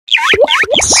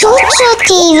சூட்சு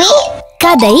TV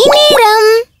கதை நேரம்.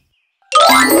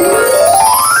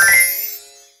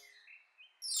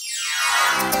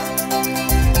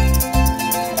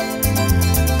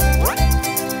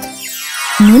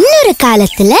 முன்னொரு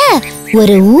காலத்துல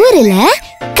ஒரு ஊர்ல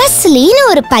கஸ்லின்னு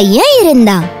ஒரு பையன்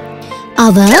இருந்தான்.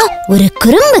 அவன் ஒரு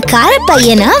குறும்புக்கார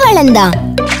பையனா வளர்ந்தான்.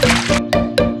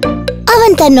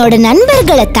 அவன் தன்னோட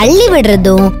நண்பர்களை தள்ளி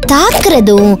விடுறதும்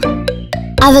தாக்குறதும்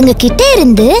அவங்க கிட்ட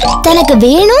இருந்து தனக்கு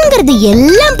வேணுங்கிறது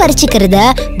எல்லாம் பறிச்சுக்கிறத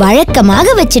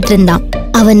வழக்கமாக வச்சிட்டு இருந்தான்.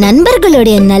 அவன்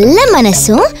நண்பர்களுடைய நல்ல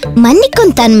மனசும்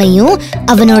மன்னிக்கும் தன்மையும்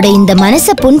அவனோட இந்த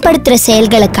மனசை புண்படுத்துற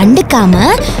செயல்களை கண்டுக்காம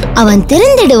அவன்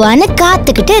திருந்திடுவான்னு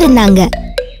காத்துக்கிட்டு இருந்தாங்க.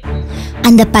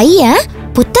 அந்த பையன்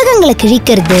புத்தகங்களை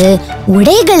கிழிக்கிறது,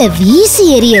 உடைகளை வீசி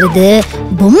எறியறது,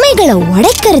 பொம்மைகளை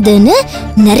உடைக்கிறதுன்னு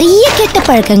நிறைய கெட்ட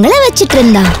பழக்கங்களை வச்சிட்டு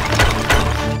இருந்தான்.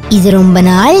 இது ரொம்ப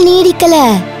நாள் நீடிக்கல.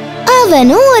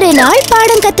 அவனும் ஒரு நாள்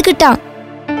பாடம் கத்துக்கிட்டான்.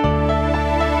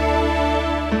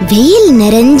 வெயில்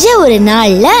நிறைஞ்ச ஒரு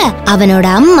நாள்ல அவனோட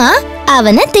அம்மா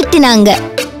அவனை திட்டினாங்க.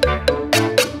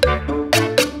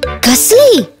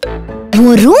 கஸ்லி,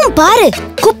 உன் ரூம் பாரு,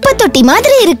 குப்பை தொட்டி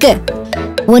மாதிரி இருக்கு.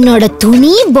 உன்னோட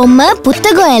துணி, பொம்மை,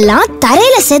 புத்தகம் எல்லாம்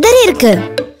தரையில சிதறி இருக்கு.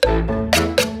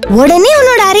 உடனே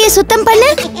உன்னோட அறைய சுத்தம் பண்ணு.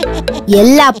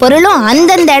 எல்லா பொருளும்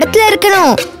அந்தந்த இடத்துல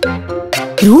இருக்கணும்.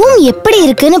 ரூம் எப்படி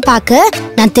இருக்குன்னு பார்க்க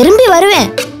நான் திரும்பி வருவேன்.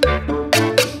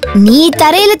 நீ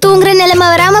தரையில தூங்குற நிலைமை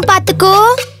வராம பாத்துக்கோ.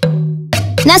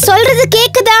 நான் சொல்றது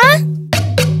கேக்குதா?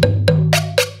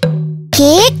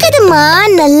 கேக்குதுமா,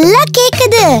 நல்லா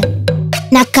கேக்குது.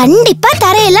 நான் கண்டிப்பா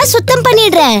தரையெல்லாம் சுத்தம்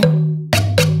பண்ணிடுறேன்.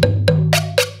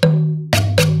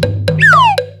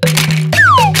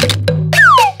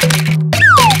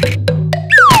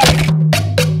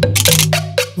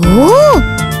 ஓ,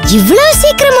 இவ்வளவு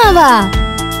சீக்கிரமாவா?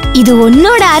 இது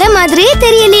உன்னோட அறை மாதிரியே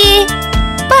தெரியலையே.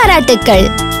 பாராட்டுக்கள்.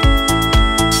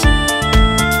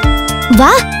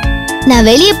 வா, நான்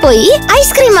வெளியே போய்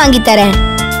ஐஸ்கிரீம் வாங்கி தரேன்.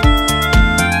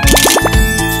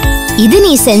 இது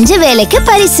நீ செஞ்ச வேலைக்கு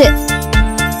பரிசு.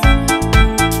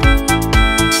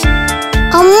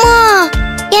 அம்மா,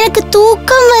 எனக்கு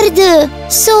தூக்கம் வருது,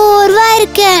 சோர்வா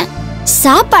இருக்கேன்.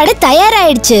 சாப்பாடு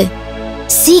தயாராயிடுச்சு,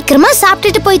 சீக்கிரமா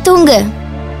சாப்பிட்டுட்டு போய் தூங்கு.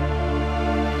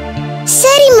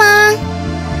 சரிம்மா.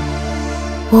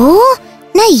 ஓ,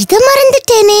 நான் இத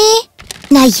மறந்துட்டேனே.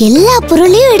 நான் எல்லா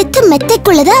பொருளையும் எடுத்து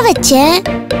மெத்தைக்குள்ளதான் வச்சேன்.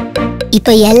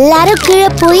 இப்ப எல்லாரும் கீழே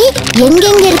போய்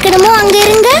எங்கெங்க இருக்கணுமோ அங்க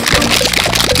இருங்க.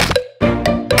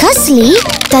 கஸ்லி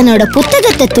தன்னோட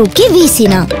புத்தகத்தை தூக்கி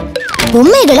வீசினான்.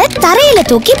 பொம்மைகளை தரையில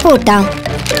தூக்கி போட்டான்.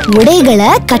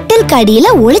 உடைகளை கட்டில் கடியில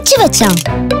ஒளிச்சு வச்சான்.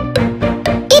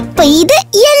 இப்ப இது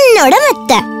என்னோட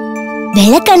மெத்தை.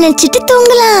 விளக்க நினைச்சிட்டு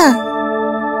தூங்கலாம்.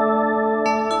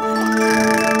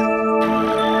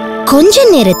 கொஞ்ச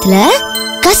நேரத்துல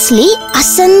கஸ்லி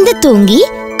அசந்து தூங்கி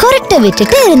கொரட்டை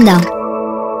விட்டுட்டு இருந்தான்.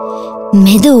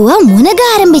 மெதுவா முனக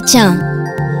ஆரம்பிச்சான்.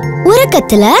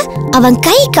 உறக்கத்துல அவன்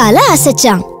கை கால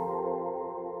அசைச்சான்.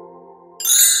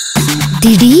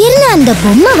 திடீர்னு அந்த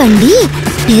பொம்மை வண்டி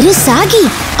பெருசாகி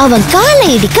அவன் காலை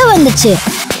இடிக்க வந்துச்சு.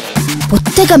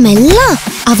 புத்தகம் எல்லாம்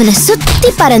அவனை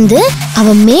சுத்தி பறந்து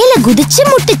அவன் மேல குதிச்சு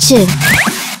முட்டுச்சு.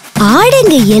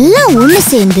 ஆடைங்க எல்லாம் ஒண்ணு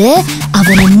சேர்ந்து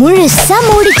அவனை முழுசா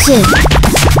மூடிச்சு.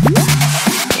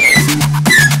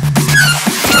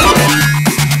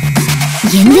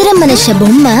 எந்திர மனுஷ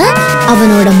பொம்மை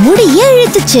அவனோட முடிய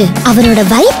இழுத்துச்சு. அவனோட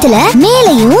வயித்துல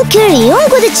மேலையும் கீழையும்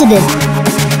குதிச்சுது.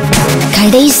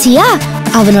 கடைசியா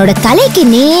அவனோட தலைக்கு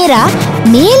நேரா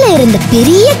மேல இருந்த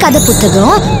பெரிய கதை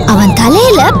புத்தகம் அவன்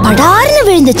தலையில படார்னு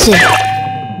விழுந்துச்சு.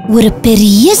 ஒரு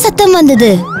பெரிய சத்தம்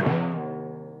வந்தது.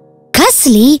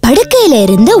 கஸ்லி படுக்கையில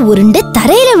இருந்து உருண்டு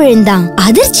தரையில விழுந்தான்.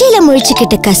 அதிர்ச்சியில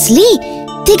முழிச்சுக்கிட்ட கஸ்லி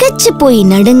திகச்சு போய்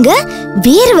நடுங்க,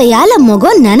 வேர்வையால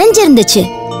முகம் நனைஞ்சிருந்துச்சு.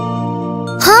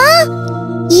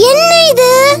 என்ன இது?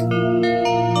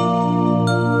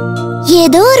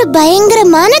 ஏதோ ஒரு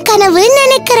பயங்கரமான கனவுன்னு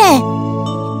நினைக்கிறேன்.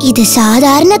 இது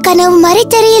சாதாரண கனவு மாதிரி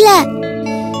தெரியல.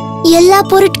 எல்லா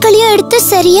பொருட்களையும் எடுத்து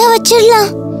சரியா வச்சிடலாம்.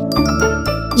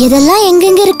 எதெல்லாம்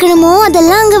எங்கெங்க இருக்கணுமோ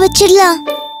அதெல்லாம் அங்க வச்சிடலாம்.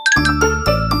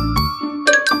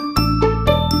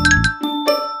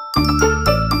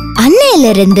 அன்னையில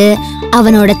இருந்து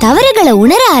அவனோட தவறுகளை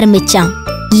உணர ஆரம்பிச்சான்.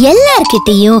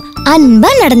 எல்லார்கிட்டையும் அன்பா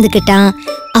நடந்துக்கிட்டான்.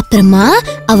 அப்புறமா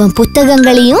அவன்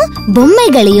புத்தகங்களையும்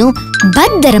பொம்மைகளையும்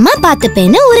பத்திரமா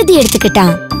பார்த்துப்பேன்னு உறுதி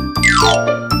எடுத்துக்கிட்டான்.